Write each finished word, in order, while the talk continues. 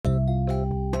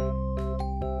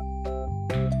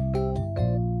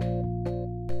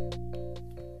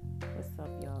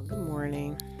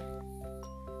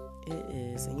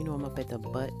up at the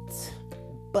but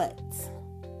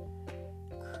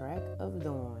crack of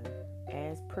dawn,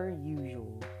 as per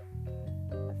usual.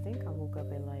 I think I woke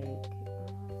up at like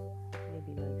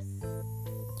maybe like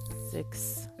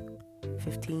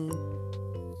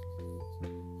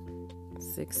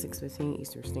 6:15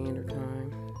 Eastern Standard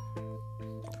Time.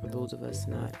 For those of us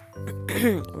not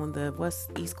on the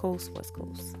West Coast.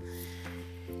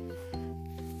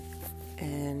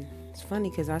 And it's funny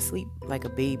because I sleep like a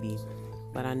baby,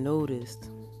 but I noticed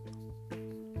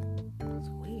it's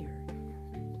weird.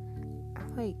 I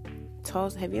like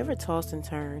toss. Have you ever tossed and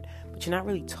turned? But you're not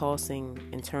really tossing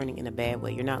and turning in a bad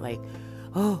way. You're not like,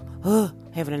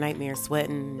 having a nightmare,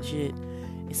 sweating and shit.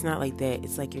 It's not like that.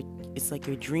 It's like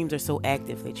your dreams are so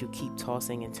active that you keep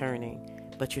tossing and turning,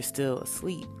 but you're still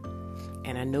asleep.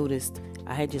 And I noticed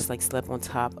I had just like slept on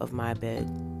top of my bed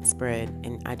spread,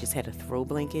 and I just had a throw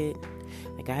blanket.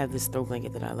 Like I have this throw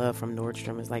blanket that I love from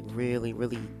Nordstrom. It's like really,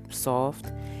 really soft.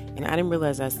 And I didn't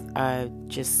realize I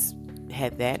just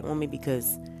had that on me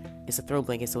because it's a throw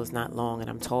blanket, so it's not long and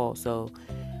I'm tall. So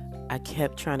I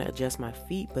kept trying to adjust my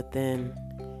feet, but then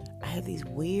I had these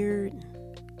weird,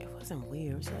 it wasn't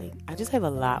weird. It was like, I just have a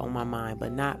lot on my mind,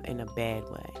 but not in a bad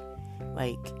way.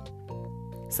 Like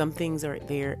some things are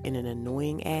there in an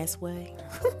annoying ass way.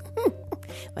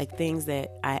 Like things that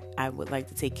I would like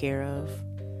to take care of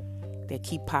that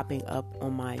keep popping up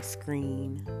on my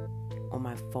screen, on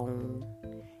my phone,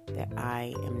 that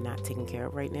I am not taking care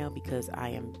of right now because I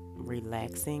am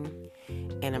relaxing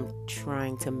and I'm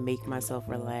trying to make myself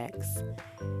relax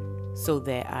so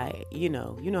that you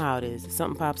know how it is. If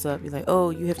something pops up, you're like, oh,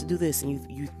 you have to do this,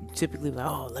 and you typically like,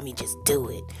 oh, let me just do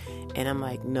it. And I'm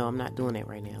like, no, I'm not doing that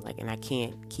right now. Like, and I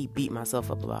can't keep beating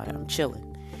myself up about it. I'm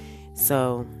chilling.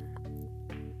 So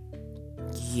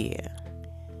yeah.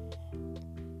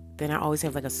 Then I always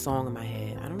have like a song in my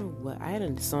head. I don't know what, I had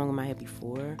a song in my head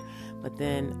before, but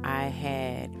then I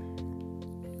had,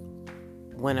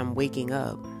 when I'm waking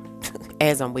up,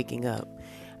 as I'm waking up,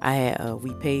 I had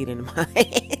We Paid in my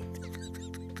head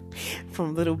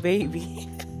from Little Baby.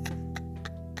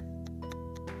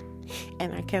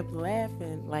 And I kept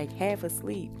laughing, like half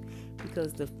asleep,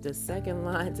 because the second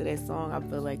line to that song, I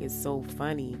feel like it's so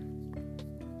funny.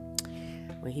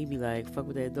 When he be like, fuck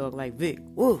with that dog like Vic.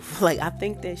 Woof. Like, I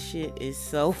think that shit is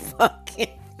so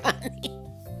fucking funny.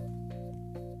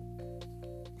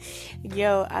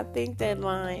 Yo, I think that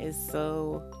line is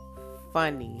so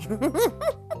funny.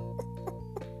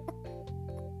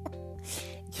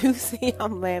 You see,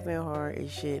 I'm laughing hard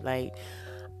as shit. Like,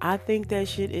 I think that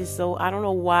shit is so, I don't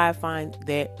know why I find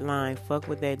that line, fuck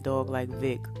with that dog like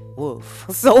Vic. Woof.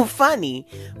 So funny.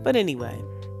 But anyway,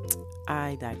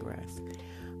 I digress.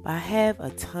 I have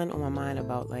a ton on my mind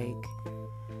about like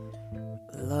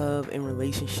love and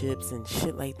relationships and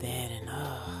shit like that, and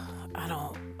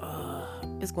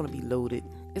it's gonna be loaded.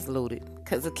 It's loaded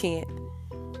because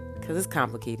it's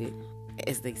complicated,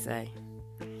 as they say.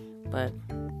 But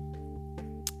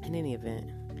in any event,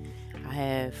 I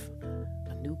have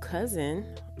a new cousin.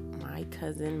 My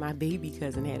baby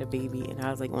cousin had a baby, and I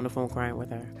was like on the phone crying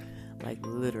with her, like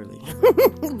literally,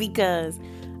 because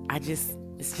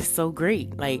it's just so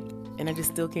great, like, and I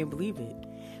just still can't believe it.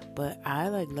 But I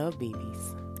like love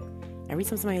babies. Every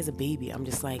time somebody has a baby, I'm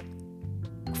just like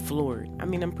floored. I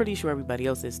mean, I'm pretty sure everybody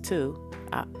else is too,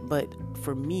 but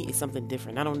for me, it's something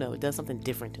different. I don't know, it does something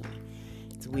different to me.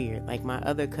 It's weird. Like my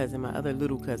other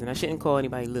little cousin. I shouldn't call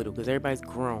anybody little because everybody's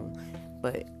grown.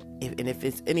 But if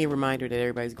it's any reminder that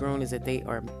everybody's grown, is that they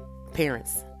are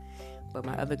parents. But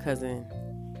my other cousin,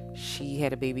 she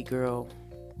had a baby girl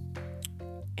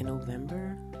in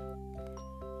November.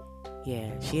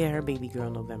 Yeah, she had her baby girl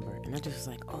in November, and I just was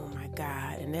like, oh my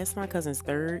God. And that's my cousin's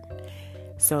third,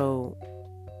 so,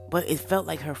 but it felt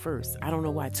like her first. I don't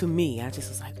know why. To me, I just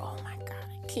was like, oh my God,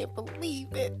 I can't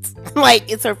believe it.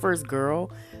 Like, it's her first girl.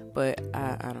 But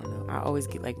I don't know, I always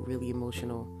get like really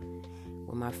emotional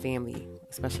with my family,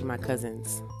 especially my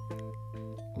cousins.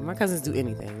 My cousins do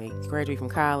anything. They graduate from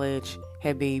college,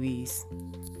 have babies,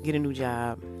 get a new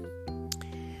job.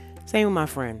 Same with my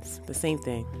friends, the same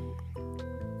thing.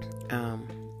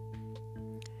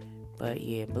 But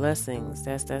yeah, blessings.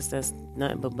 That's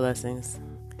nothing but blessings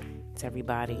to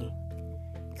everybody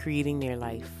creating their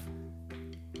life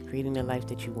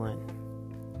that you want.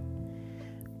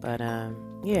 But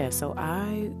yeah, so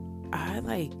I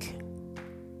like,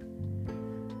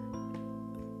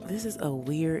 this is a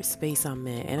weird space I'm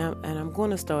in, and I'm going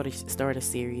to start a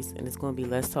series, and it's going to be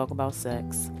Let's Talk About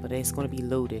Sex, but it's going to be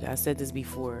loaded. I said this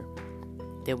before,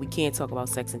 that we can't talk about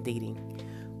sex and dating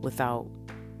without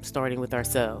starting with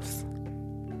ourselves.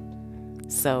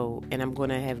 So, and I'm going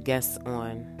to have guests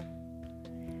on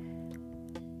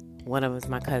One of them is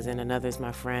my cousin, another is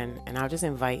my friend, and I'll just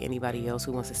invite anybody else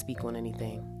who wants to speak on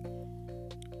anything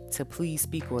to please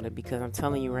speak on it, because I'm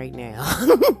telling you right now,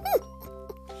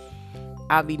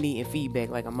 I'll be needing feedback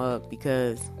like a mug,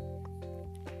 because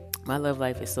my love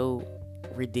life is so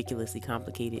ridiculously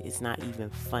complicated. It's not even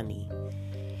funny.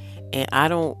 And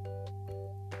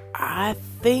I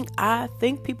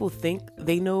think people think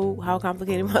they know how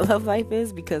complicated my love life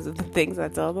is because of the things I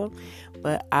tell them,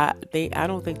 but I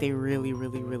don't think they really,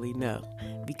 really, really know,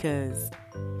 because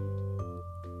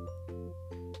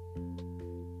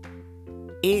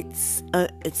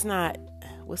it's not,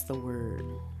 what's the word?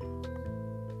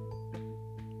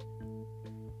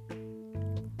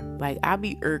 Like, I'll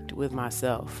be irked with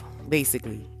myself,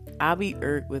 basically. I'll be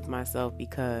irked with myself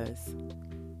because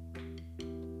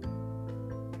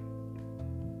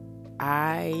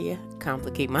I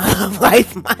complicate my love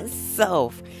life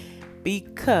myself,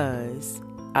 because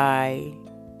I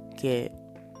get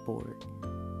bored.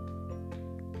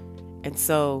 And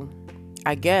so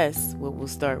I guess what we'll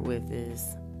start with is,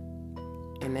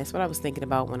 and that's what I was thinking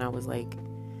about when I was like,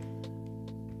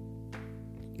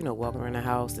 walking around the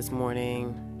house this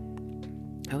morning.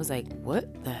 I was like,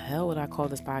 what the hell would I call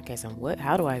this podcast, and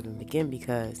how do I even begin?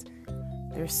 Because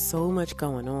there's so much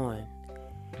going on,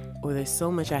 or there's so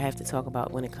much I have to talk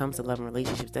about when it comes to love and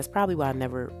relationships. That's probably why I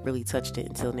never really touched it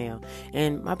until now.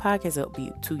 And my podcast will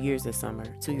be 2 years this summer,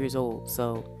 2 years old.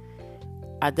 So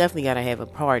I definitely got to have a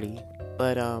party.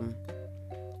 But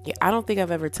yeah, I don't think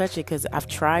I've ever touched it, because I've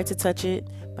tried to touch it,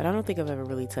 but I don't think I've ever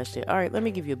really touched it. All right, let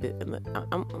me give you a bit.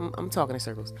 I'm talking in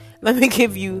circles. Let me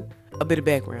give you a bit of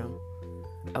background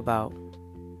about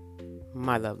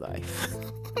my love life.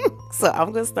 So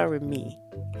I'm going to start with me,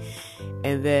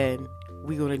 and then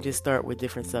we're going to just start with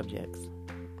different subjects.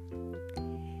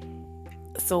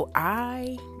 So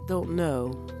I don't know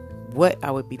what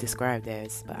I would be described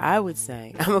as, but I would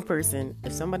say I'm a person,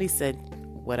 if somebody said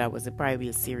what I was, it'd probably be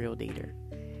a serial dater.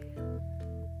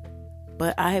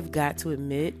 But I have got to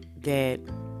admit that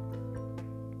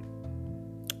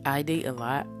I date a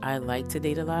lot. I like to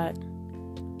date a lot.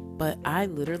 But I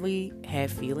literally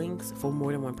have feelings for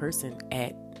more than one person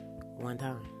at one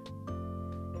time.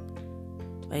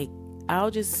 Like,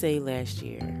 I'll just say last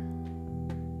year,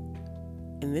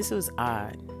 and this was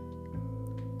odd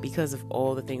because of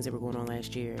all the things that were going on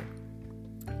last year,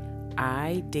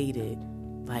 I dated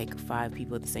like 5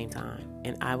 people at the same time,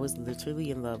 and I was literally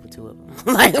in love with 2 of them.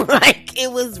 like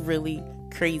it was really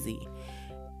crazy.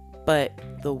 But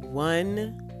the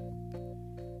one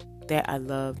that I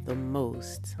love the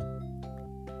most,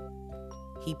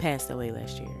 he passed away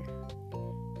last year.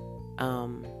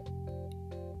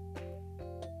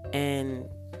 And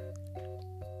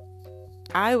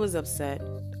I was upset,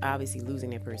 obviously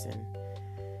losing that person.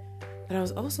 But I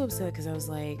was also upset because I was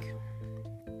like,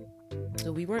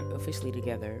 so we weren't officially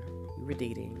together. We were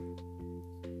dating.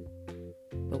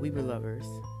 But we were lovers.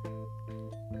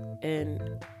 And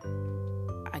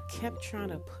I kept trying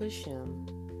to push him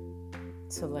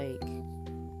to, like,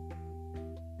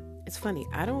 it's funny,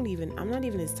 I'm not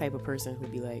even this type of person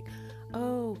who'd be like,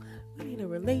 oh, we need a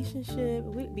relationship,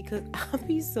 because I'll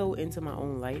be so into my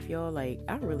own life, y'all. Like,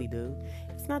 I really do.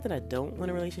 It's not that I don't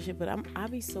want a relationship, but I'll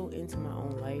be so into my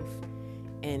own life,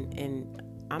 and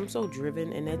I'm so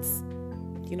driven, and that's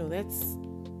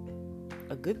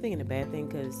a good thing and a bad thing,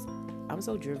 because I'm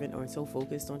so driven or so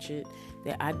focused on shit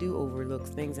that I do overlook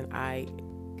things, and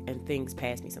things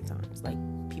pass me sometimes. Like,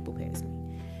 people pass me.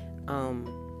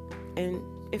 And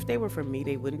if they were for me,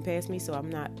 they wouldn't pass me. So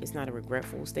it's not a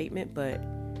regretful statement, but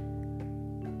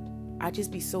I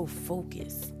just be so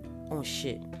focused on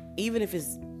shit. Even if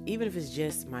it's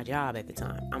just my job at the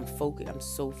time, I'm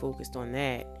so focused on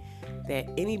that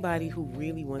anybody who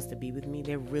really wants to be with me,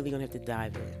 they're really gonna have to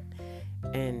dive in.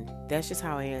 And that's just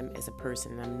how I am as a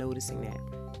person, and I'm noticing that.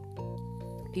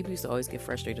 People used to always get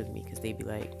frustrated with me because they'd be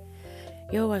like,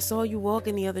 yo, I saw you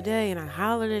walking the other day and I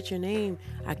hollered at your name.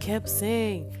 I kept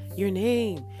saying your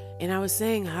name and I was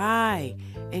saying hi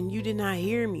and you did not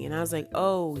hear me. And I was like,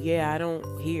 oh yeah, I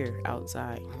don't hear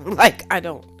outside. Like, I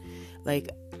don't.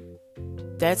 Like,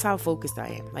 that's how focused I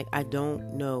am. Like, I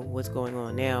don't know what's going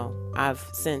on. Now, I've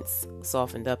since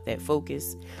softened up that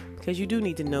focus, because you do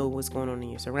need to know what's going on in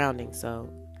your surroundings. So,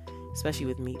 especially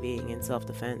with me being in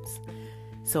self-defense.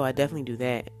 So I definitely do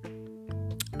that.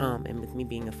 And with me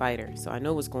being a fighter. So I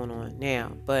know what's going on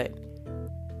now. But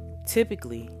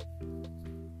typically,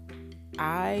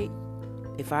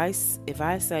 if I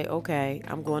say, okay,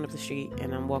 I'm going up the street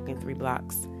and I'm walking 3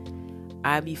 blocks,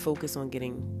 I'd be focused on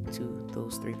getting to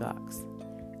those 3 blocks.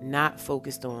 Not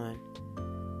focused on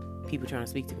people trying to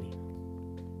speak to me.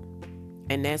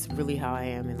 And that's really how I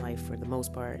am in life for the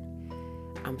most part.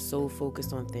 I'm so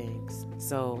focused on things.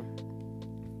 So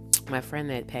my friend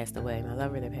that passed away, my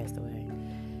lover that passed away,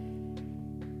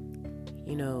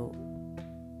 you know,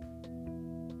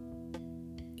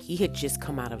 he had just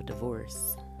come out of a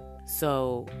divorce.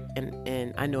 So,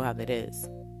 and I know how that is.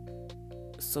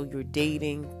 So you're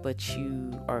dating, but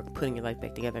you are putting your life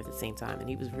back together at the same time. And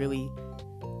he was really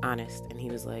honest. And he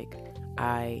was like,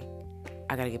 I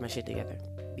got to get my shit together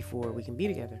before we can be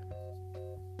together.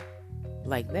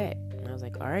 Like that. And I was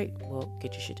like, all right, well,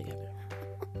 get your shit together.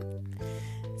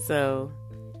 So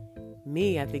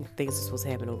me, I think things are supposed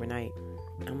to happen overnight.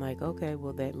 I'm like, okay,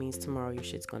 well, that means tomorrow your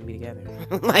shit's going to be together.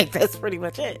 Like, that's pretty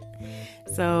much it.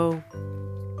 So,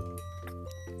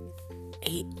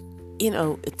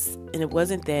 it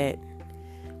wasn't that.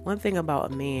 One thing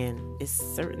about a man is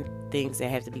certain things that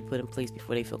have to be put in place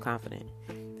before they feel confident.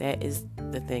 That is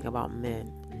the thing about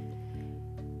men.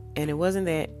 And it wasn't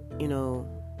that,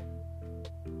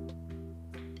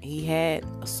 he had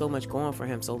so much going for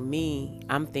him. So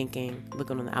I'm thinking,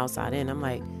 looking on the outside in, I'm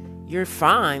like, you're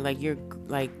fine. Like, you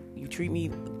treat me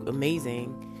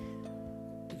amazing.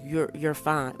 You're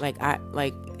fine.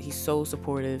 Like he's so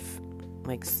supportive.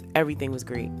 Like, everything was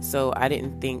great. So I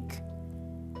didn't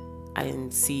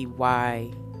see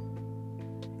why.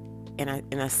 And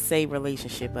I say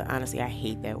relationship, but honestly, I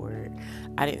hate that word.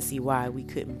 I didn't see why we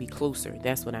couldn't be closer.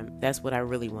 That's what I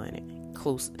really wanted.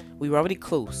 Close. We were already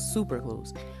close, super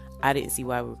close. I didn't see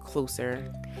why we were closer.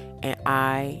 And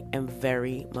I am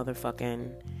very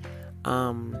motherfucking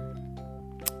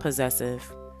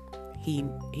possessive. He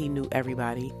knew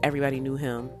everybody. Everybody knew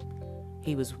him.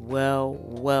 He was well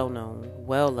known,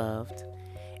 well loved.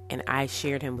 And I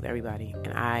shared him with everybody.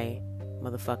 And I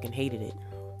motherfucking hated it.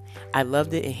 I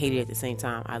loved it and hated it at the same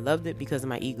time. I loved it because of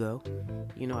my ego.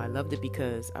 I loved it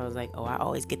because I was like, oh, I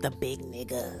always get the big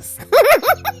niggas.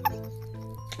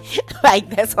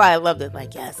 Like, that's why I loved it.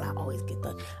 Like, yes, I always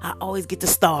get the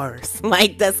stars.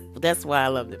 Like, that's why I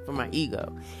loved it, for my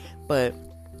ego. But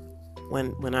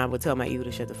when I would tell my ego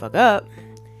to shut the fuck up,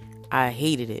 I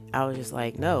hated it. I was just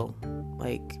like, no,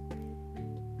 like,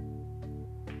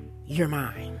 you're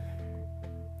mine.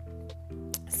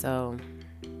 So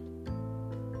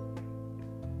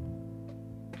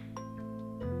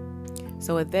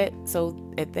at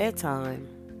that time,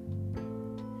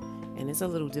 and it's a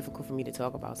little difficult for me to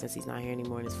talk about since he's not here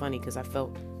anymore. And it's funny because I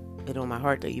felt it on my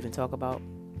heart to even talk about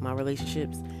my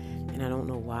relationships, and I don't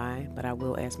know why, but I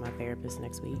will ask my therapist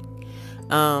next week.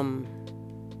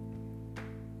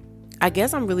 I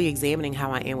guess I'm really examining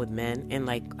how I am with men and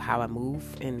like how I move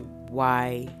and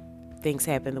why things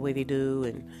happen the way they do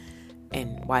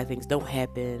and why things don't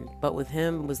happen. But with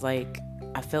him, it was like,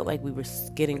 I felt like we were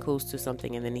getting close to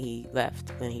something, and then he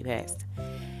left, then he passed.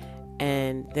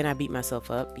 And then I beat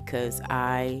myself up because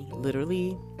I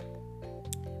literally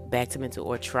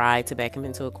tried to back him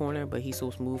into a corner, but he's so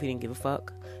smooth, he didn't give a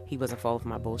fuck. He wasn't falling for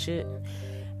my bullshit.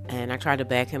 And I tried to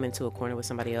back him into a corner with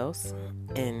somebody else,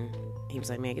 and he was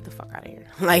like, man, get the fuck out of here.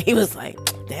 Like, he was like,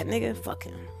 that nigga, fuck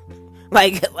him.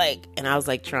 Like, and I was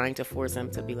like trying to force him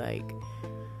to be like,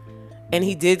 and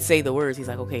he did say the words. He's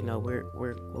like, okay, no,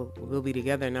 we'll be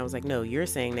together. And I was like, no, you're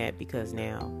saying that because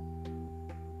now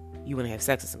you want to have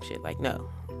sex or some shit. Like, no.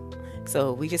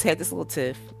 So we just had this little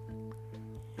tiff.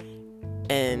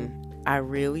 And I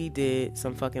really did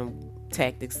some fucking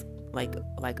tactics like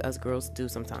us girls do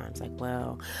sometimes. Like,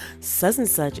 well, such and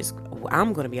such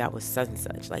I'm going to be out with such and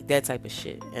such. Like, that type of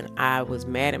shit. And I was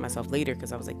mad at myself later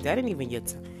because I was like, that didn't even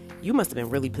you must have been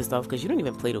really pissed off because you didn't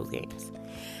even play those games.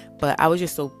 But I was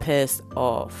just so pissed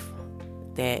off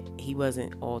that he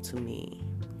wasn't all to me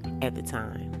at the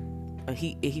time.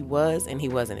 He was and he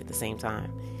wasn't at the same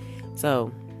time.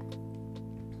 So,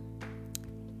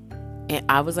 and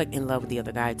I was like in love with the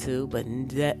other guy too, but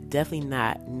definitely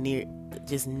not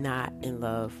in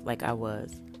love like I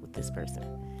was with this person.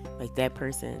 Like, that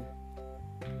person,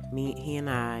 he and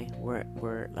I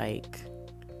were like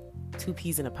two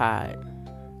peas in a pod.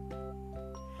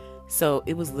 So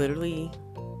it was literally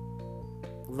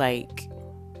like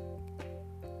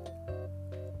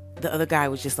the other guy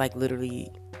was just like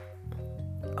literally,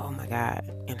 oh my God.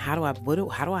 And how do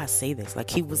I say this? Like,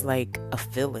 he was like a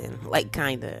villain, like,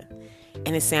 kinda.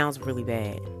 And it sounds really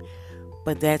bad,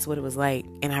 but that's what it was like.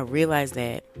 And I realized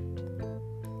that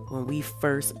when we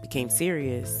first became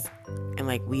serious and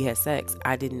like we had sex,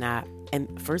 I did not.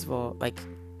 And first of all, like,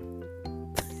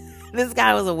 this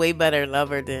guy was a way better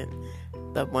lover than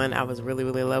the one I was really,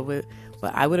 really in love with.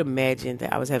 But I would imagine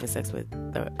that I was having sex with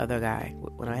the other guy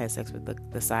when I had sex with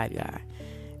the side guy,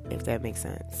 if that makes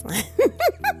sense.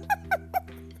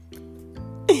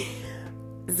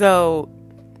 So,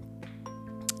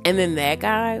 and then that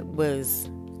guy was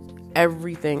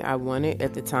everything I wanted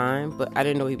at the time, but I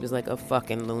didn't know he was like a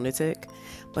fucking lunatic.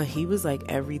 But he was like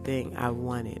everything I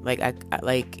wanted. Like I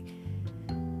like,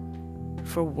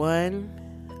 for one,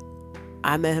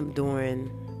 I met him during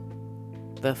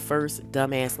the first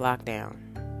dumbass lockdown,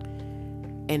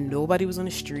 and nobody was on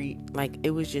the street. Like,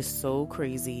 it was just so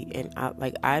crazy, and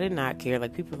I did not care.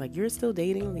 Like, people were like, "You're still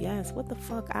dating?" Yes. What the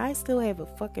fuck? I still have a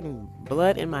fucking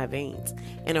blood in my veins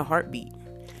and a heartbeat.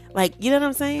 Like, you know what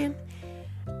I'm saying?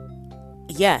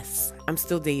 Yes, I'm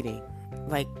still dating.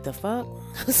 Like, the fuck?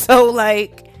 So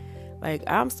like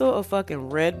I'm still a fucking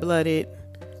red-blooded,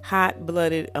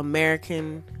 hot-blooded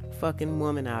American fucking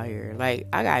woman out here. Like,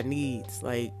 I got needs.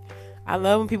 Like, I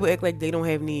love when people act like they don't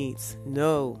have needs.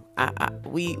 No,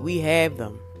 we have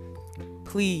them.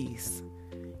 Please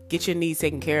get your needs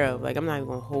taken care of. Like, I'm not even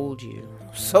gonna hold you.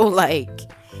 So like,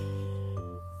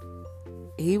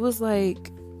 he was like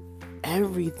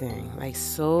everything, like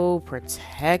so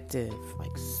protective,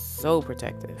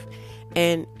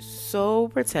 and so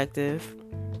protective.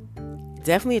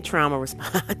 Definitely a trauma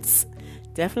response.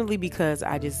 Definitely because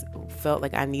I just felt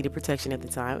like I needed protection at the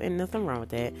time, and nothing wrong with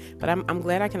that. But I'm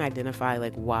glad I can identify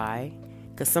like why,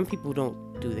 because some people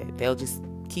don't do that. They'll just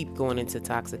keep going into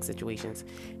toxic situations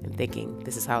and thinking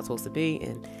this is how it's supposed to be,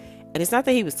 and it's not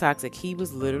that he was toxic. He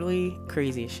was literally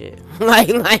crazy as shit. like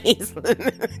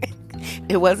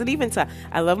it wasn't even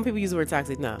I love when people use the word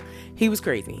toxic. No, he was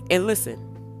crazy. And listen,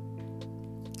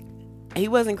 he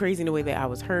wasn't crazy in the way that I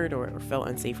was hurt or felt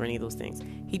unsafe or any of those things.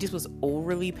 He just was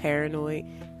overly paranoid.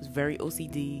 He was very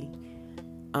OCD.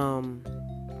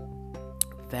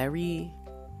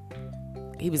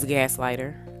 He was a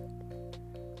gaslighter.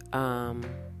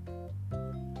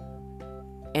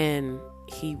 And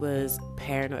he was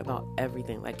paranoid about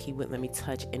everything. Like, he wouldn't let me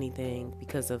touch anything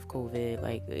because of COVID.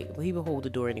 Like, he would hold the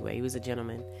door anyway. He was a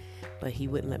gentleman, but he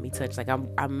wouldn't let me touch. Like, I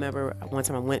remember one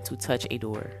time I went to touch a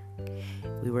door.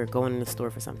 We were going in the store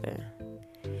for something,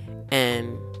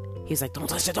 and he's like, "Don't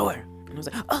touch the door." And I was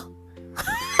like, "Oh."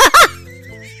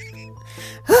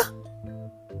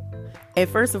 And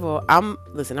first of all, I'm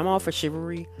all for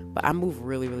chivalry, but I move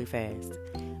really, really fast.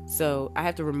 So I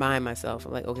have to remind myself,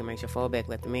 like, okay, man, I should fall back,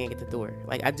 let the man get the door.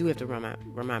 Like, I do have to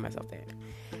remind myself that.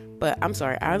 But I'm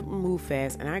sorry, I move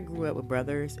fast, and I grew up with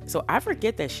brothers, so I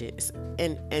forget that shit.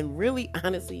 And really,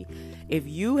 honestly, if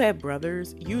you have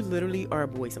brothers, you literally are a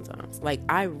boy sometimes. Like,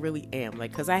 I really am.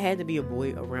 Like, because I had to be a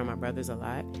boy around my brothers a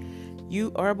lot.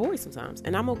 You are a boy sometimes,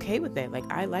 and I'm okay with that. Like,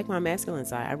 I like my masculine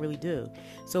side, I really do.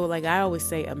 So, like, I always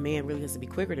say a man really has to be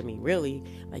quicker than me. Really,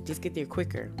 like, just get there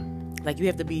quicker. Like, you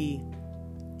have to be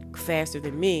faster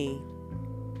than me,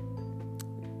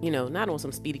 you know, not on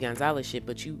some Speedy Gonzalez shit,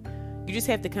 but you just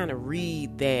have to kind of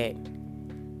read that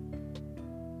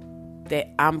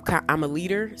I'm a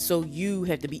leader, so you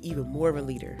have to be even more of a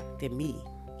leader than me.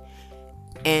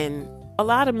 And a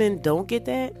lot of men don't get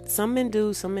that. Some men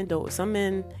do, some men don't. Some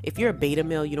men, if you're a beta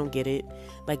male, you don't get it.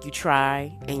 Like, you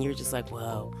try and you're just like,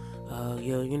 well,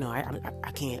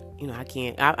 I can't,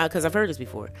 because I've heard this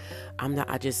before. I'm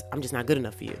just not good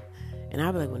enough for you. And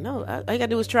I'll be like, well, no, all you gotta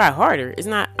do is try harder. I'm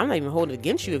not even holding it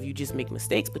against you if you just make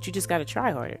mistakes, but you just gotta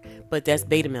try harder. But that's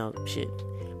beta male shit.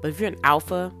 But if you're an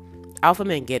alpha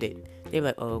men get it. They're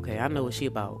like, oh, okay, I know what she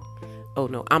about. Oh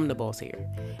no, I'm the boss here.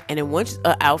 And then once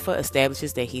an alpha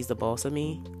establishes that he's the boss of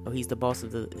me, or he's the boss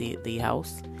of the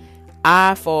house,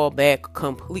 I fall back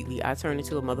completely. I turn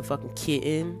into a motherfucking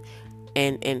kitten.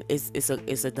 And it's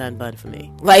a done bun for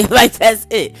me. Like that's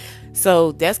it.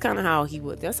 So that's kind of how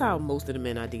that's how most of the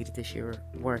men I dated this year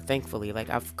were, thankfully. Like,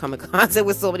 I've come in contact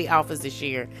with so many alphas this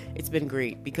year. It's been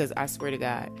great, because I swear to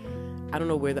God, I don't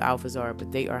know where the alphas are,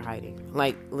 but they are hiding.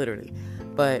 Like, literally.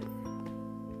 But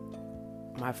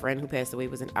my friend who passed away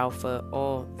was an alpha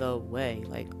all the way.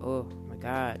 Like, oh my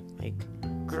God. Like,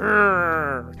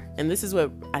 grrr. And this is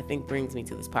what I think brings me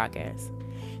to this podcast.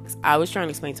 Because I was trying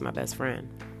to explain to my best friend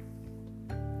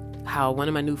how one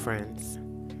of my new friends,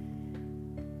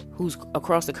 who's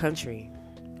across the country,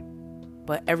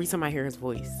 but every time I hear his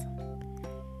voice,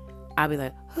 I'll be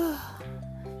like,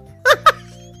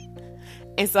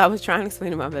 and so I was trying to explain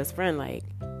to my best friend, like,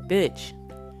 bitch,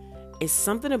 it's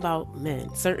something about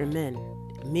men, certain men,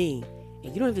 me,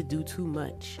 and you don't have to do too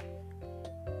much.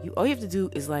 All you have to do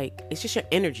is, like, it's just your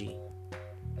energy.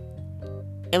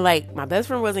 And, like, my best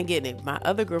friend wasn't getting it. My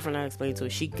other girlfriend I explained to her,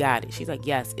 she got it. She's like,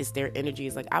 yes, it's their energy.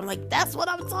 It's like, I'm like, that's what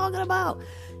I'm talking about.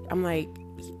 I'm like,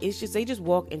 it's just, they just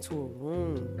walk into a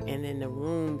room, and then the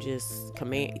room just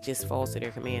falls to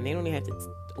their command. They don't even have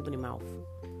to open their mouth.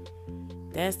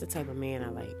 That's the type of man I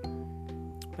like.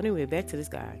 But anyway, back to this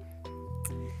guy.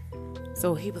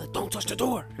 So he'd be like, don't touch the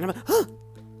door. And I'm like, huh,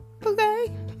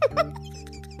 okay.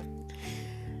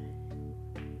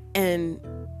 And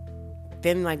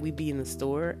then like we be in the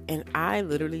store, and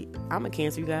I'm a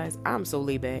Cancer, you guys. I'm so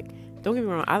laid back. Don't get me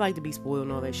wrong, I like to be spoiled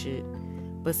and all that shit.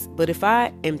 But if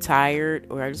I am tired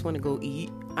or I just want to go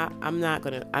eat, I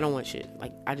don't want shit.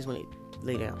 Like, I just want to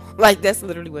lay down. Like, that's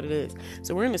literally what it is.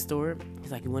 So we're in the store.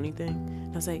 He's like, you want anything?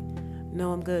 And I was like,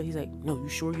 no, I'm good. He's like, no, you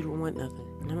sure you don't want nothing?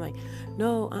 And I'm like,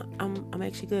 no, I'm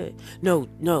actually good. No,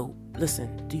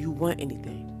 listen, do you want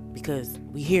anything? Because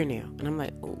we here now. And I'm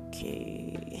like,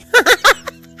 okay.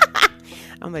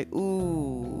 I'm like,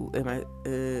 ooh, so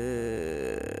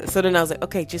then I was like,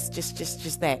 okay, just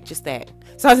that.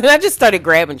 So I just started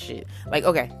grabbing shit. Like,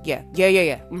 okay, yeah.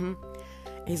 And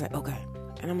he's like, okay.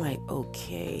 And I'm like,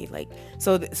 okay. Like,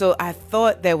 so I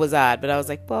thought that was odd, but I was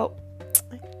like, well,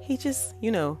 he just, he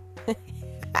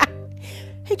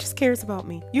just cares about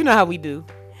me. You know how we do.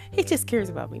 He just cares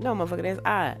about me. No, motherfucker, that's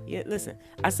odd. Yeah, listen,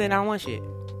 I said I don't want shit.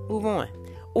 Move on.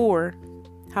 Or,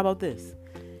 how about this?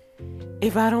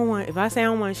 If I say I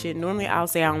don't want shit, normally I'll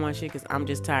say I don't want shit because I'm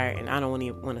just tired and I don't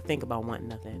even want to think about wanting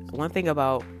nothing. One thing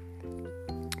about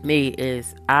me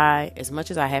is as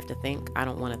much as I have to think, I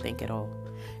don't want to think at all.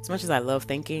 As much as I love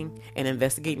thinking and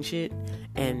investigating shit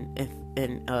and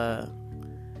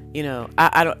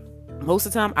I don't, most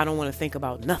of the time I don't want to think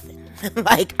about nothing.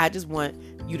 Like, I just want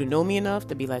you to know me enough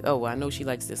to be like, oh, well, I know she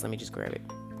likes this. Let me just grab it.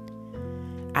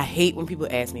 I hate when people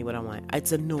ask me what I want.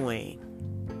 It's annoying.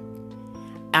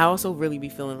 I also really be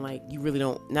feeling like you really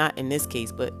don't, not in this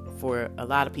case, but for a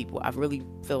lot of people, I really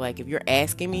feel like if you're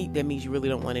asking me, that means you really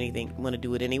don't want to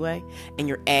do it anyway. And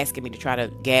you're asking me to try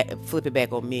to flip it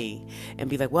back on me and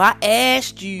be like, well, I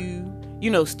asked you,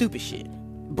 stupid shit.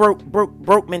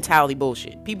 Broke mentality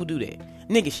bullshit. People do that.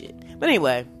 Nigga shit. But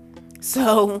anyway,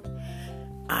 so,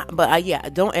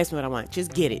 don't ask me what I want.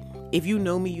 Just get it. If you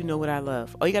know me, you know what I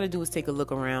love. All you got to do is take a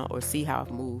look around or see how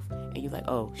I move. And you're like,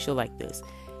 oh, she'll like this.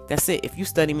 That's it. If you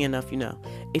study me enough, you know.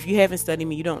 If you haven't studied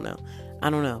me, you don't know. I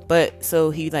don't know. But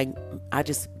so I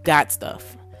just got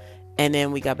stuff. And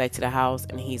then we got back to the house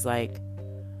and he's like,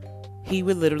 he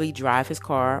would literally drive his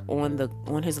car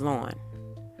on his lawn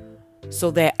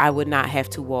so that I would not have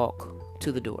to walk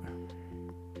to the door.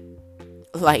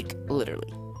 Like,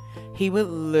 literally. He would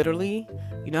literally,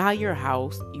 you know how you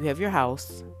have your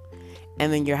house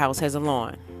and then your house has a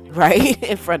lawn, right?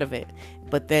 In front of it.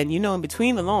 But then, in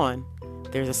between the lawn,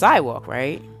 there's a sidewalk,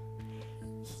 right?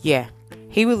 Yeah.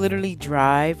 He would literally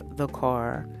drive the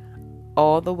car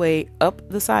all the way up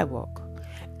the sidewalk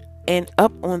and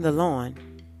up on the lawn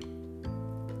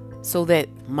so that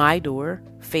my door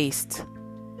faced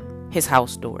his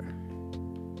house door.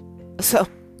 So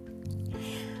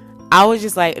I was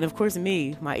just like, and of course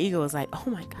my ego was like, oh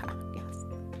my God, yes.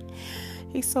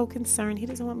 He's so concerned. He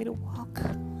doesn't want me to walk.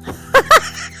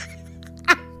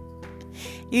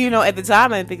 At the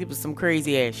time, I didn't think it was some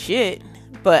crazy ass shit,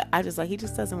 but I just he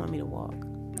just doesn't want me to walk.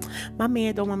 My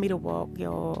man don't want me to walk,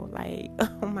 y'all. Like,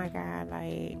 oh my God,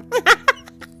 like,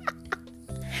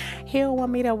 he don't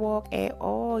want me to walk at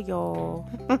all, y'all.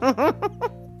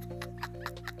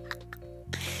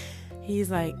 He's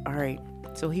like, all right.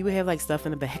 So he would have stuff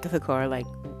in the back of the car,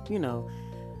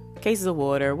 cases of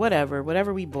water,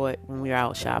 whatever we bought when we were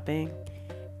out shopping.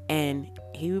 And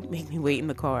he would make me wait in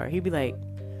the car. He'd be like,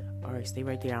 all right, stay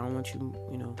right there. I don't want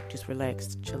you, just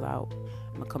relax, chill out.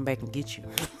 I'm gonna come back and get you.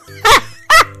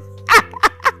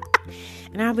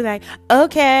 And I'll be like,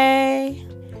 okay.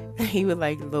 He would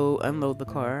unload the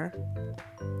car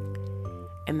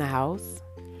in the house.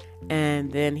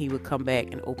 And then he would come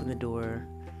back and open the door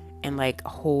and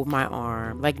hold my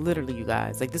arm. Literally, you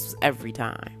guys, this was every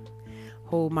time.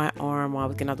 Hold my arm while I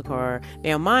was getting out the car.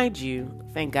 Now, mind you,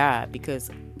 thank God, because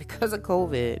of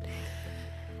COVID,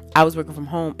 I was working from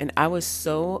home and I was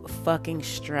so fucking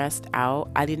stressed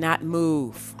out. I did not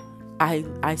move.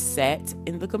 I sat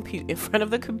in front of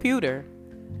the computer.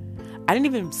 I didn't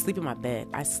even sleep in my bed.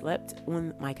 I slept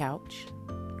on my couch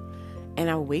and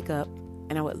I would wake up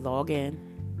and I would log in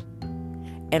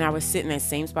and I would sit in that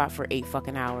same spot for 8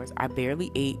 fucking hours. I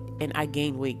barely ate and I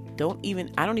gained weight. I don't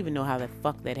even know how the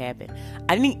fuck that happened.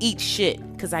 I didn't eat shit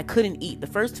because I couldn't eat. The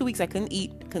first 2 weeks I couldn't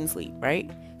eat, couldn't sleep,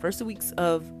 right? Last 2 weeks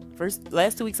of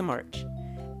March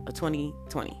of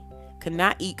 2020. Could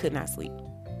not eat, could not sleep.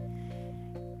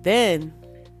 Then,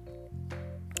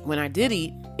 when I did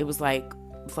eat, it was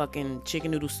fucking chicken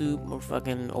noodle soup or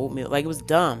fucking oatmeal. It was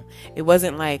dumb. It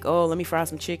wasn't oh, let me fry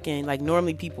some chicken.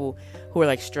 Normally people who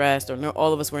are stressed or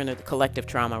all of us were in a collective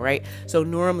trauma, right? So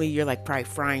normally you're probably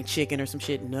frying chicken or some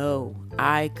shit. No,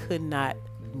 I could not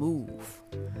move.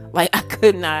 I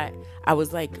could not. I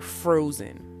was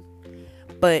frozen.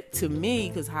 But to me,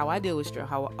 because how I deal with stress,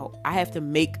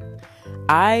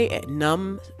 I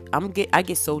numb I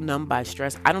get so numb by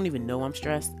stress. I don't even know I'm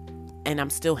stressed, and I'm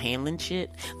still handling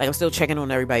shit. Like, I'm still checking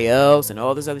on everybody else and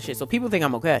all this other shit. So people think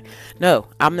I'm okay. No,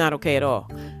 I'm not okay at all.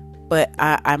 But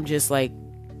I'm just like,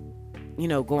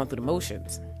 going through the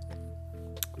motions.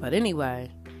 But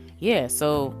anyway, yeah.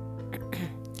 So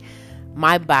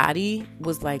my body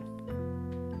was like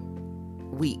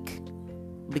weak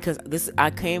because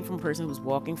I came from a person who was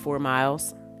walking 4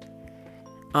 miles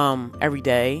every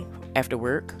day after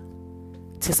work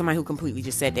to somebody who completely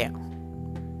just sat down.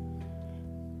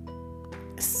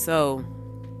 So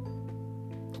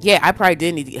yeah, I probably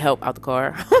did need to get help out the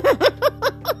car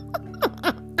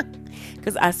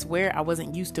because I swear I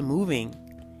wasn't used to moving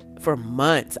for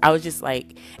months. I was just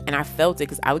like, and I felt it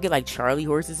because I would get like Charlie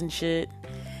horses and shit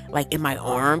like in my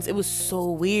arms. It was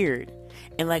so weird.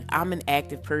 And like, I'm an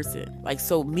active person. Like,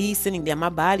 so me sitting down, my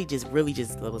body just really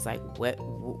just was like, what?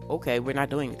 Okay, we're not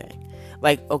doing anything.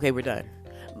 Like, okay, we're done.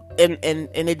 And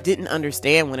it didn't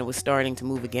understand when it was starting to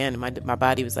move again. And my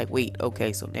body was like, wait,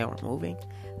 okay, so now we're moving?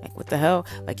 Like, what the hell?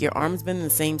 Like, your arm's been in the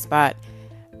same spot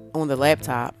on the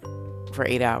laptop for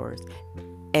 8 hours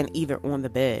and either on the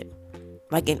bed.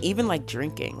 Like, and even like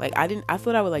drinking. Like, I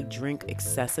thought I would like drink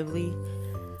excessively.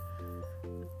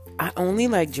 I only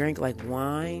like drink like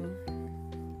wine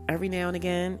every now and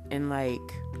again, and like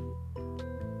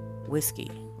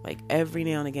whiskey, like every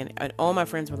now and again. And all my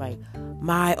friends were like,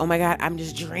 oh my God, I'm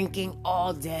just drinking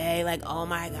all day. Like, oh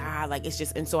my God, like it's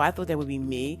just, and so I thought that would be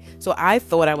me. So I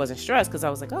thought I wasn't stressed because I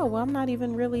was like, oh, well, I'm not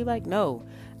even really like, no.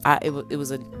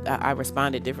 I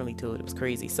responded differently to it. It was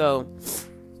crazy. So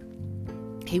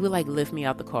he would like lift me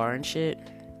out the car and shit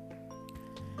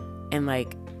and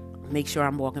like make sure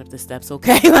I'm walking up the steps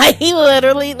okay. Like, he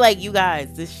literally, like, you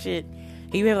guys, this shit,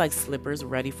 he would have like slippers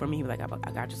ready for me. He was like,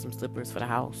 I got you some slippers for the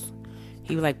house.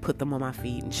 He would like put them on my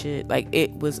feet and shit. Like,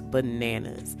 it was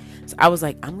bananas. So I was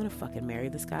like, I'm gonna fucking marry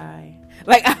this guy.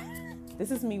 Like,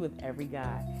 this is me with every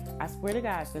guy. I swear to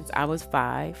God, since I was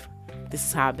 5, this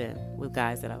is how I've been with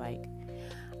guys that I like.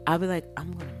 I'll be like,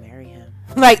 I'm gonna marry him.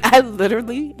 Like, I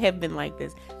literally have been like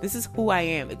this. This is who I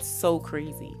am. It's so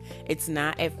crazy. It's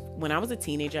not, when I was a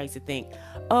teenager, I used to think,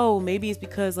 oh, maybe it's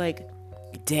because like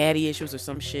daddy issues or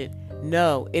some shit.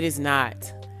 No, it is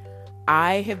not.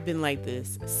 I have been like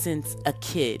this since a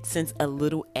kid, since a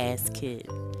little ass kid.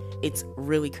 It's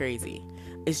really crazy.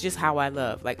 It's just how I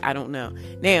love. Like, I don't know.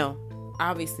 Now,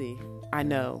 obviously, I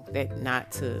know that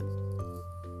not to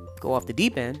go off the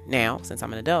deep end now, since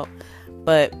I'm an adult,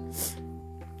 but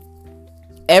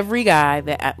every guy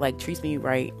that like treats me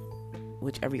right,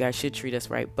 which every guy should treat us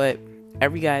right, but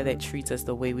every guy that treats us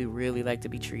the way we really like to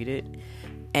be treated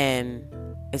and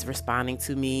is responding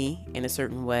to me in a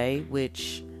certain way,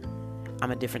 which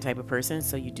I'm a different type of person,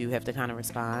 so you do have to kind of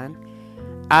respond.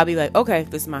 I'll be like, okay,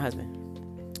 this is my husband.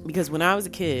 Because when I was a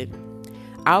kid,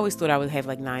 I always thought I would have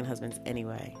like 9 husbands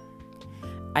anyway.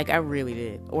 Like, I really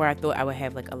did. Or I thought I would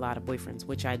have like a lot of boyfriends,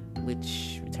 which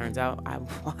turns out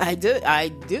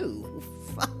I do.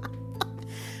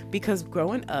 Because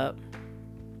growing up,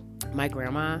 my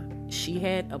grandma, she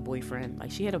had a boyfriend.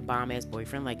 Like, she had a bomb-ass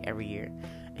boyfriend like every year.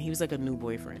 And he was like a new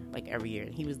boyfriend like every year.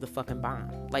 And he was the fucking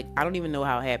bomb. Like, I don't even know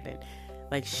how it happened.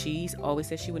 Like, she's always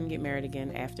said she wouldn't get married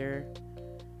again after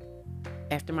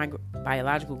my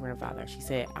biological grandfather. She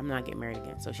said, I'm not getting married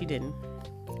again. So she didn't.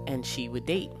 And she would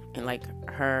date. And like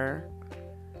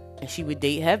and she would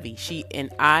date heavy. And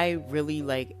I really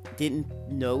like didn't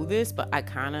know this, but I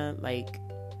kind of like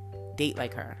date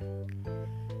like her.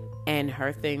 And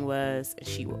her thing was,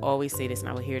 she would always say this, and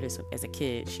I would hear this as a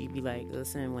kid. She'd be like,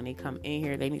 listen, when they come in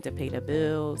here, they need to pay their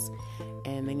bills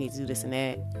and they need to do this and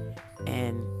that.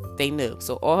 And they knew.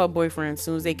 So all her boyfriends, as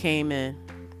soon as they came in,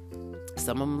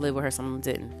 some of them lived with her, some of them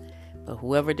didn't. But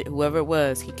whoever it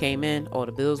was, he came in, all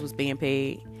the bills was being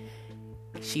paid.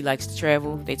 She likes to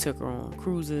travel. They took her on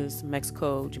cruises,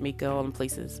 Mexico, Jamaica, all them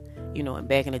places. You know, and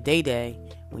back in the day,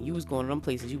 when you was going to them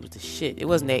places, you was the shit. It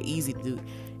wasn't that easy to do.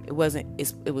 It was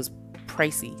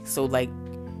pricey. So like,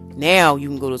 now you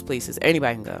can go to those places.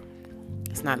 Anybody can go.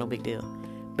 It's not no big deal.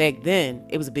 Back then,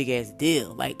 it was a big ass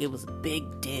deal. Like, it was a big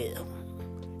deal.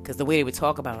 Because the way they would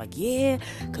talk about it, like, yeah,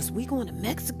 because we going to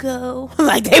Mexico.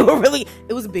 Like, they were really,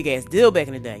 it was a big ass deal back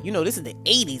in the day. You know, this is the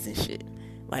 80s and shit.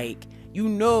 Like, you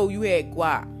know, you had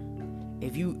guap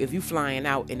if you flying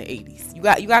out in the 80s. You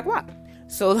got guap.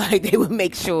 So like, they would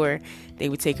make sure they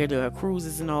would take her to her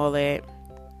cruises and all that.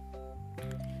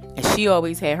 And she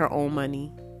always had her own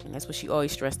money, and that's what she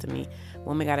always stressed to me.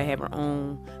 Woman gotta have her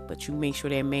own, but you make sure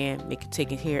that man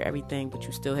taking care of everything, but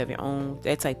you still have your own.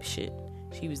 That type of shit.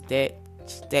 She was that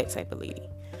type of lady.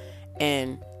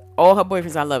 And all her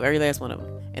boyfriends, I love every last one of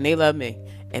them, and they love me.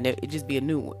 And it just be a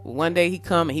new one. One day he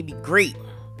come and he be great.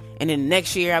 And then the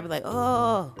next year I'll be like,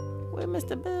 oh, where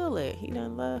Mr. Bill at? He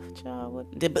done left, y'all.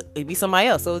 It'd be somebody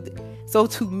else. So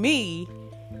to me,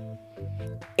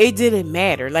 it didn't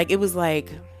matter. Like, it was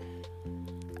like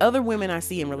other women I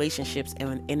see in relationships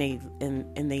and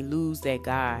they lose that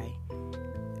guy.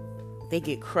 They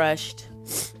get crushed.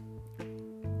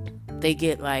 They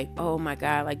get like, oh my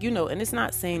God, like, and it's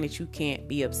not saying that you can't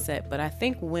be upset, but I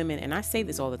think women, and I say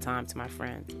this all the time to my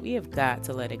friends, we have got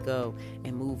to let it go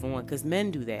and move on, because men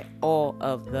do that all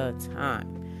of the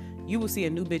time. You will see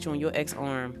a new bitch on your ex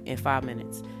arm in 5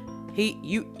 minutes.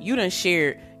 You done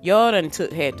shared, y'all had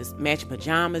to match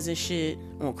pajamas and shit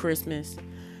on Christmas.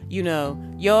 Your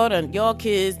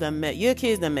kids done met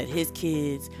his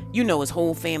kids. His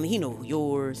whole family. He know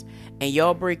yours. And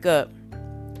y'all break up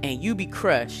and you be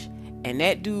crushed. And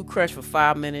that dude crushed for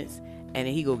 5 minutes and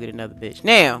then he go get another bitch.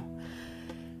 Now,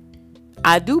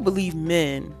 I do believe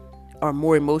men are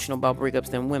more emotional about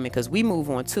breakups than women, because we move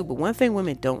on too. But one thing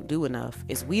women don't do enough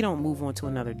is we don't move on to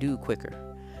another dude quicker.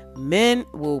 Men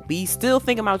will be still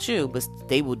thinking about you, but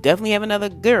they will definitely have another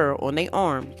girl on their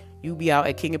arm. You be out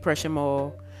at King of Prussia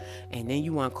Mall, and then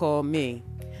you want to call me.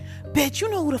 Bitch, you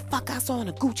know who the fuck I saw in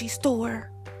a Gucci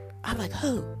store? I'm like,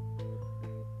 who?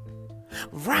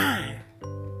 Ryan.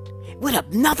 With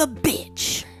another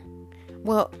bitch.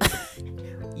 Well,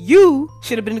 you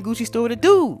should have been in the Gucci store with a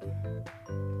dude.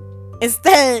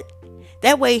 Instead,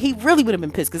 that way he really would have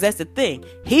been pissed, because that's the thing.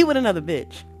 He with another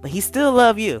bitch, but he still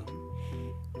love you.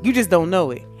 You just don't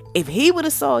know it. If he would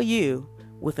have saw you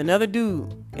with another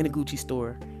dude in a Gucci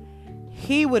store,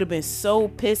 he would have been so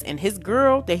pissed. And his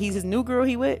girl, his new girl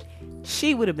he with,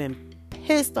 she would have been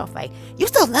pissed off. Like, you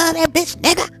still love that bitch,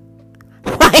 nigga?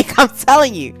 Like, I'm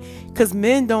telling you. Because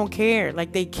men don't care.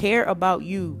 Like, they care about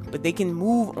you, but they can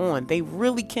move on. They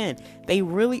really can. They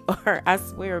really are, I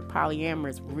swear,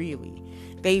 polyamorous, really.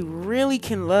 They really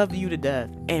can love you to death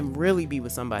and really be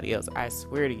with somebody else. I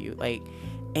swear to you. Like,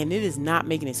 and it is not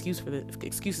making excuses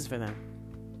for them.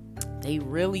 They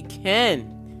really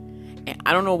can. And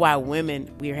I don't know why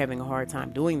we are having a hard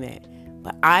time doing that.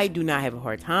 But I do not have a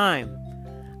hard time.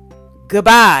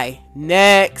 Goodbye.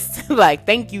 Next. Like,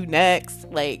 thank you.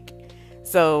 Next. Like,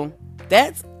 so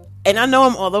that's, and I know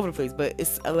I'm all over the place, but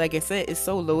it's, like I said, it's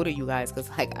so loaded, you guys, because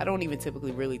like I don't even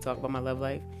typically really talk about my love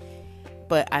life.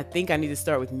 But I think I need to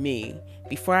start with me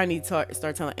before I need to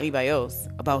start telling anybody else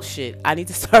about shit. I need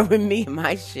to start with me and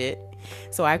my shit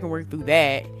so I can work through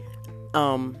that,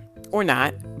 or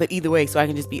not. But either way, so I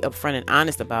can just be upfront and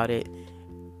honest about it,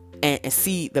 and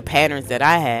see the patterns that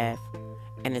I have,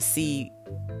 and to see,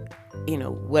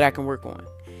 what I can work on.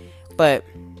 But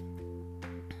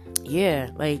yeah,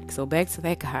 like, so back to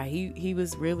that guy. He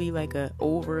was really like a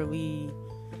overly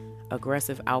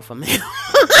aggressive alpha male.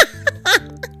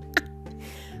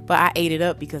 But I ate it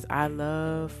up because I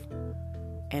love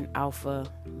an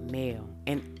alpha male.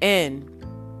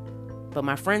 But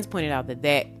my friends pointed out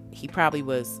that he probably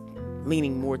was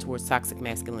leaning more towards toxic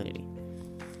masculinity.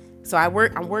 So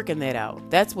I'm working that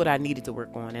out. That's what I needed to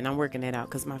work on, and I'm working that out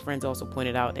because my friends also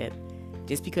pointed out that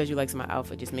just because you like some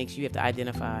alpha just makes you have to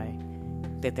identify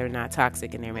that they're not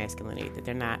toxic in their masculinity, that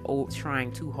they're not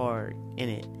trying too hard in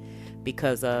it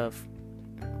because of,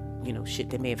 shit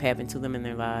that may have happened to them in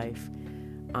their life,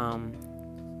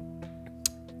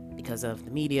 because of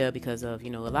the media, because of, a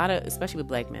lot of, especially with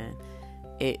black men,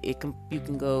 you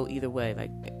can go either way, like,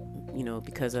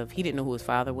 because of, he didn't know who his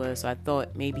father was, so I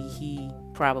thought maybe he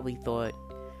probably thought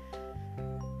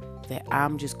that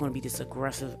I'm just going to be this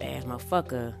aggressive ass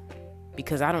motherfucker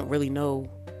because I don't really know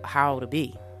how to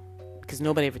be. Because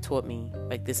nobody ever taught me,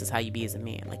 like, this is how you be as a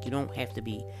man. Like, you don't have to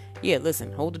be,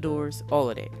 listen, hold the doors, all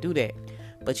of that, do that.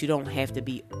 But you don't have to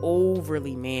be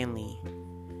overly manly.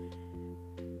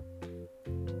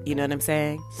 You know what I'm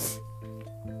saying?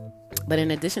 But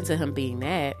in addition to him being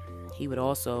that, he would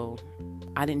also,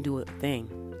 I didn't do a thing.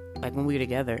 Like, when we were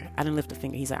together, I didn't lift a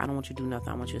finger. He's like, I don't want you to do nothing.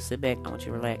 I want you to sit back. I want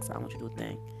you to relax. I want you to do a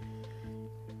thing.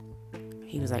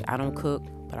 He was like, I don't cook,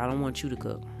 but I don't want you to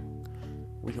cook.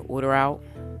 We can order out,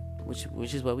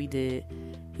 which is what we did.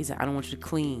 He said, I don't want you to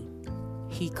clean.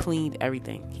 He cleaned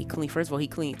everything. First of all, he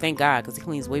cleaned, thank God, because he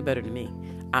cleans way better than me.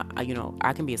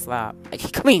 I can be a slob. Like, he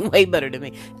cleaned way better than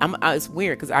me. It's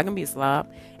weird, because I can be a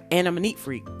slob, and I'm a neat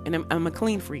freak, and I'm a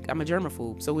clean freak. I'm a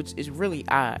germaphobe, so it's really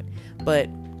odd. But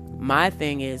my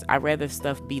thing is, I'd rather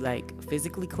stuff be, like,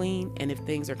 physically clean, and if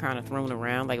things are kind of thrown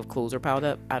around, like if clothes are piled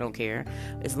up, I don't care.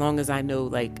 As long as I know,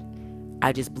 like,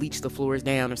 I just bleached the floors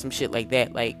down or some shit like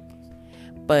that, like,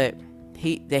 but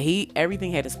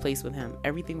everything had its place with him.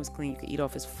 Everything was clean. You could eat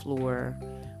off his floor.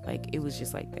 Like, it was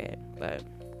just like that. But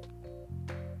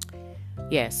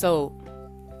yeah, so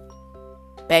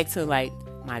back to, like,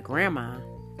 my grandma.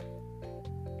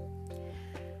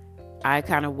 I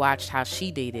kind of watched how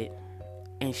she dated,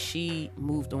 and she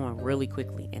moved on really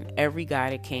quickly. And every guy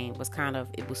that came was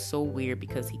it was so weird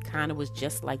because he kind of was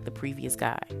just like the previous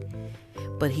guy,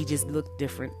 but he just looked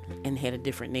different and had a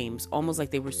different names, almost like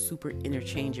they were super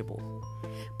interchangeable.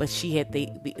 But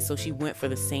so she went for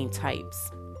the same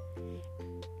types.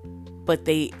 But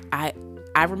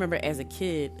I remember as a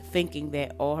kid thinking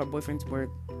that all her boyfriends were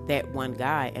that one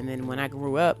guy. And then when I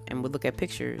grew up and would look at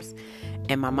pictures,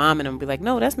 and my mom and them would be like,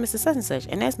 no, that's Mr. Such and Such,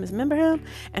 and that's Miss, remember him?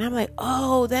 And I'm like,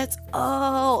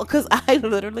 because I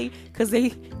literally, because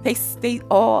they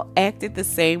all acted the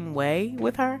same way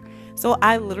with her. So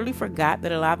I literally forgot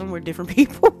that a lot of them were different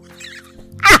people.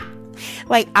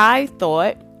 Like, I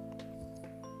thought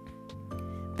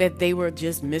that they were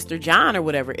just Mr. John or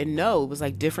whatever. And no, it was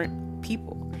like different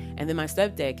people. And then my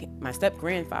step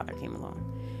grandfather came along.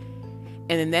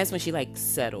 And then that's when she like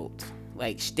settled.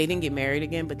 Like, they didn't get married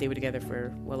again, but they were together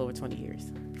for well over 20 years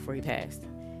before he passed.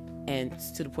 And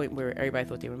to the point where everybody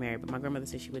thought they were married. But my grandmother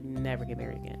said she would never get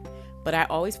married again. But I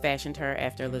always fashioned her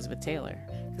after Elizabeth Taylor.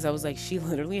 Because I was like, she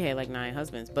literally had like 9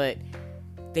 husbands. But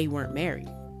they weren't married.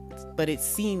 But you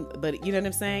know what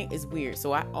I'm saying? It's weird.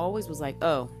 So I always was like,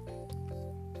 oh,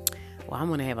 well, I'm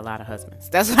going to have a lot of husbands.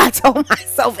 That's what I told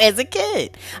myself as a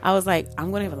kid. I was like,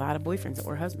 I'm going to have a lot of boyfriends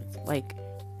or husbands. Like,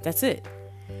 that's it.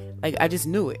 Like, I just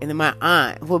knew it. And then my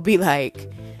aunt would be like,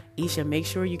 Isha, make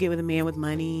sure you get with a man with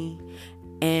money,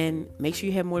 and make sure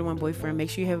you have more than one boyfriend. Make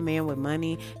sure you have a man with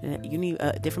money, and you need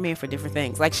a different man for different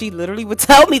things. Like, she literally would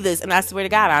tell me this, and I swear to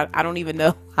God, I don't even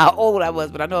know how old I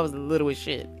was, but I know I was little as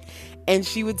shit. And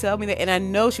she would tell me that, and I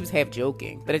know she was half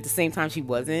joking, but at the same time, she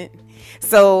wasn't.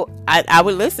 So I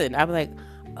would listen. I'd be like,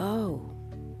 oh,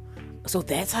 so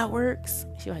that's how it works.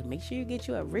 She was like, make sure you get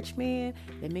you a rich man,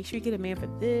 then make sure you get a man for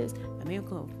this. A man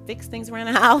gonna fix things around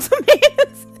the house.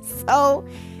 So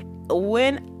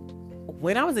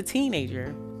when I was a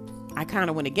teenager, I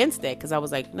kind of went against that because I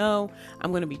was like, no,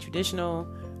 I'm gonna be traditional.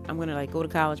 I'm gonna like go to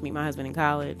college, meet my husband in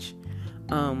college,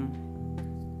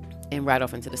 and ride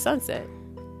off into the sunset.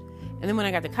 And then when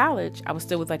I got to college, I was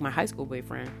still with like my high school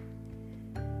boyfriend,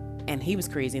 and he was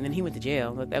crazy. And then he went to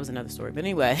jail. That was another story. But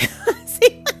anyway,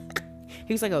 see,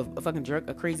 he was like a fucking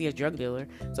a crazy ass drug dealer.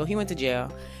 So he went to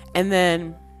jail. And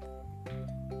then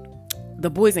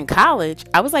the boys in college,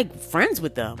 I was like friends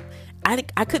with them. I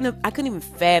couldn't even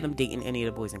fathom dating any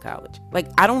of the boys in college. Like,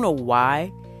 I don't know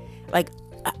why. Like,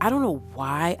 I don't know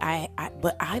why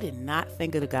but I did not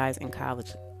think of the guys in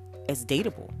college as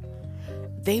dateable.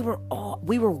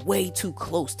 We were way too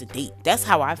close to date. That's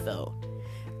how I felt.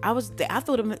 I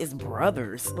thought of them as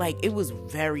brothers. Like, it was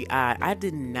very odd. I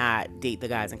did not date the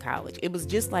guys in college. It was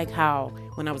just like how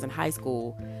when I was in high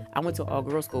school, I went to all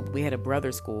girls school, but we had a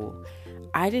brother school.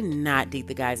 I did not date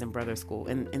the guys in brother school,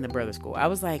 in the brother school. I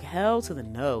was like, hell to the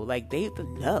no. Like, date the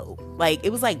no. Like,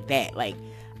 it was like that. Like,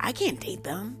 I can't date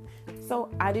them. So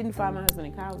I didn't find my husband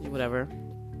in college or whatever.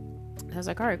 I was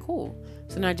like, all right, cool.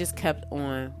 So then I just kept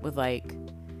on with like,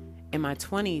 in my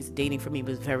 20s, dating for me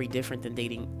was very different than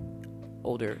dating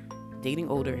older. Dating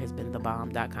older has been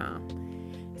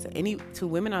thebomb.com. So to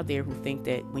women out there who think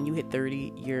that when you hit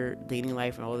 30, your dating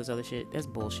life and all this other shit, that's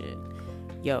bullshit.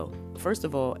 Yo, first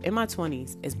of all, in my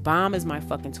 20s, as bomb as my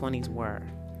fucking 20s were,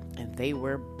 and they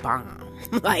were bomb.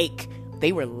 Like,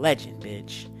 they were legend,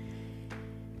 bitch.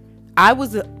 I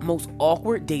was the most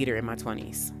awkward dater in my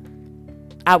 20s.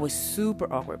 I was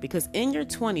super awkward because in your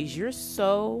 20s, you're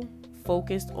so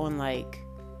focused on like,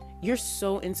 you're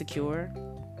so insecure.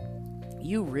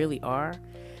 You really are,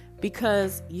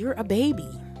 because you're a baby.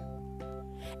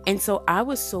 And so I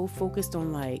was so focused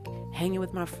on like hanging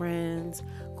with my friends,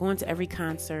 going to every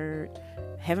concert,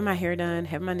 having my hair done,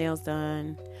 having my nails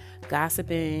done,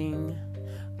 gossiping,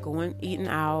 eating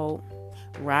out,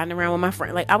 riding around with my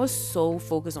friend. Like, I was so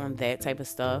focused on that type of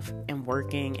stuff and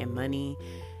working and money.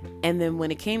 And then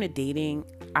when it came to dating,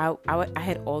 I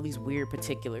had all these weird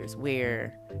particulars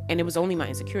where, and it was only my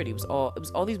insecurity. It was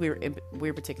all these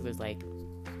weird particulars, like,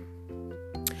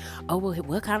 oh, well,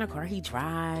 what kind of car he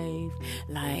drive?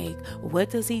 Like, what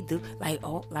does he do? Like,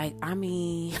 oh, like, I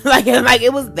mean, like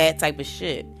it was that type of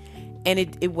shit. And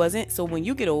it wasn't. So when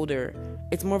you get older,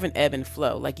 it's more of an ebb and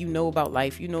flow. Like, you know about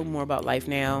life. You know more about life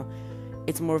now.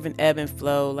 It's more of an ebb and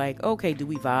flow. Like, okay, do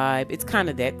we vibe? It's kind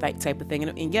of that type of thing.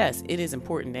 And yes, it is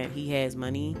important that he has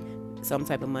money, some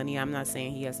type of money. I'm not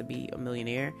saying he has to be a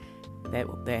millionaire.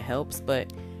 That helps,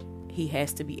 but he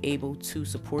has to be able to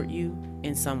support you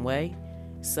in some way.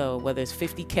 So whether it's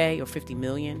 50K or 50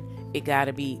 million, he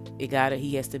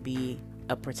has to be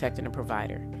a protector and a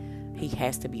provider. He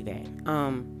has to be that.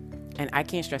 And I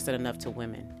can't stress that enough to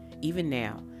women. Even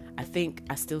now, I think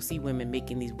I still see women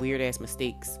making these weird ass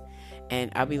mistakes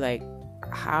And I'll be like,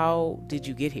 how did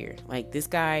you get here? Like, this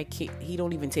guy, he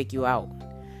don't even take you out.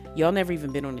 Y'all never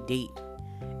even been on a date.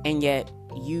 And yet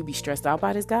you be stressed out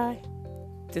by this guy?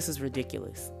 This is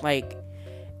ridiculous. Like,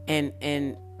 and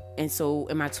so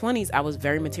in my 20s, I was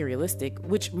very materialistic,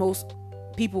 which most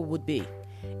people would be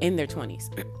in their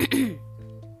 20s.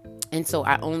 And so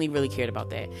I only really cared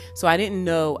about that. So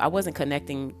I wasn't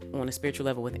connecting on a spiritual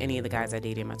level with any of the guys I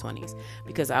dated in my 20s,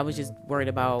 because I was just worried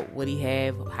about what he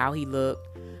had, how he looked,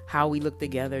 how we look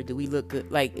together. Do we look good?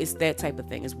 Like, it's that type of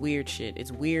thing. It's weird shit.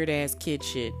 It's weird ass kid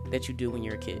shit that you do when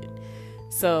you're a kid.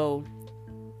 So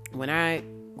when I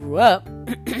grew up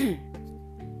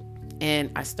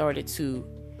and I started to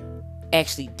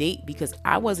actually date, because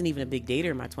I wasn't even a big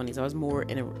dater in my 20s. I was more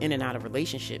in and out of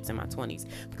relationships in my 20s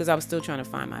because I was still trying to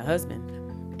find my husband.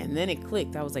 And then it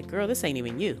clicked. I was like, girl, this ain't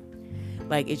even you.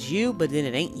 Like, it's you, but then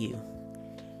it ain't you.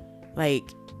 Like,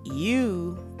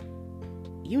 you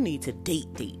need to date.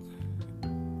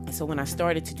 And so when I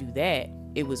started to do that,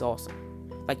 it was awesome.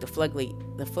 Like, the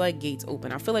floodgates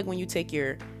open. I feel like when you take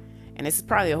and this is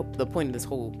probably the point of this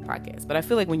whole podcast, but I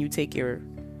feel like when you take your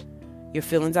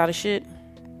feelings out of shit,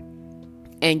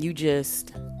 and you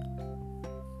just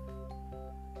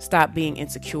stop being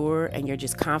insecure, and you're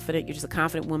just confident. You're just a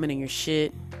confident woman in your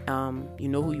shit. You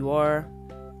know who you are,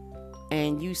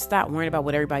 and you stop worrying about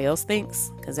what everybody else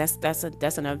thinks. Because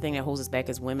that's another thing that holds us back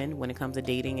as women when it comes to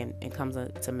dating and comes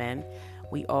to men.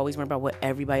 We always worry about what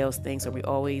everybody else thinks, or we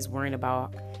always worrying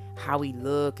about how we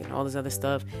look and all this other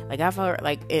stuff. Like, I've heard,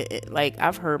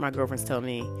 I've heard my girlfriends tell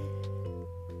me,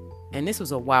 and this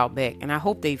was a while back, and I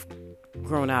hope they've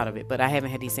grown out of it, but I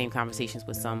haven't had these same conversations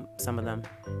with some of them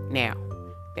now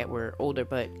that we're older,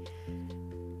 but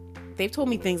they've told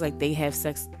me things like they have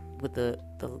sex with the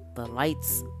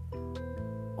lights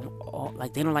on,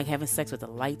 like they don't like having sex with the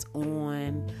lights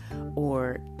on,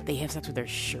 or they have sex with their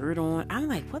shirt on. I'm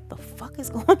like, what the fuck is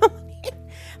going on here?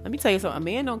 Let me tell you something. A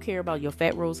man don't care about your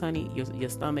fat rolls, honey, your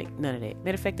stomach, none of that.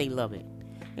 Matter of fact, they love it.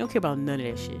 They don't care about none of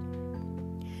that shit.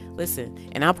 Listen,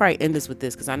 and I'll probably end this with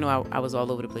this, because I know I was all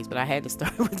over the place, but I had to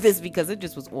start with this because it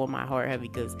just was on my heart heavy.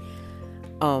 Because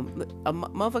a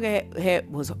motherfucker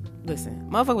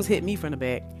motherfucker was hitting me from the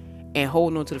back and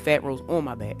holding on to the fat rolls on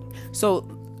my back. So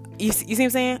you see what I'm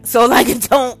saying? So, like, it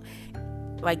don't,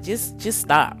 like, just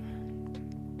stop.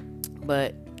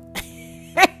 But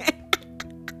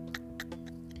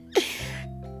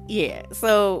yeah.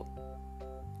 So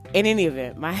in any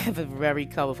event, I have a very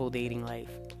colorful dating life.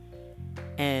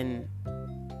 And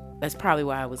that's probably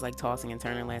why I was like tossing and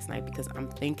turning last night, because I'm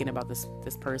thinking about this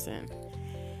person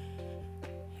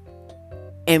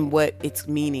and what it's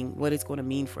going to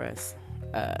mean for us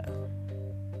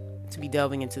to be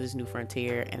delving into this new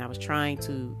frontier. And I was trying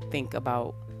to think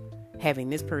about having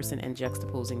this person and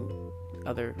juxtaposing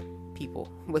other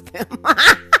people with them.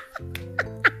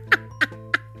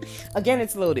 Again,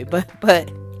 it's loaded, but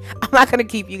I'm not gonna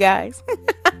keep you guys.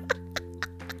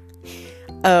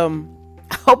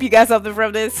 I hope you got something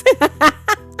from this.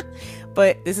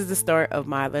 But this is the start of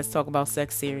my Let's Talk About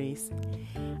Sex series,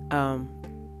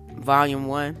 volume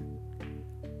 1.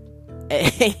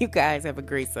 And you guys have a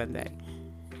great Sunday.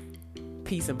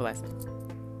 Peace and blessings.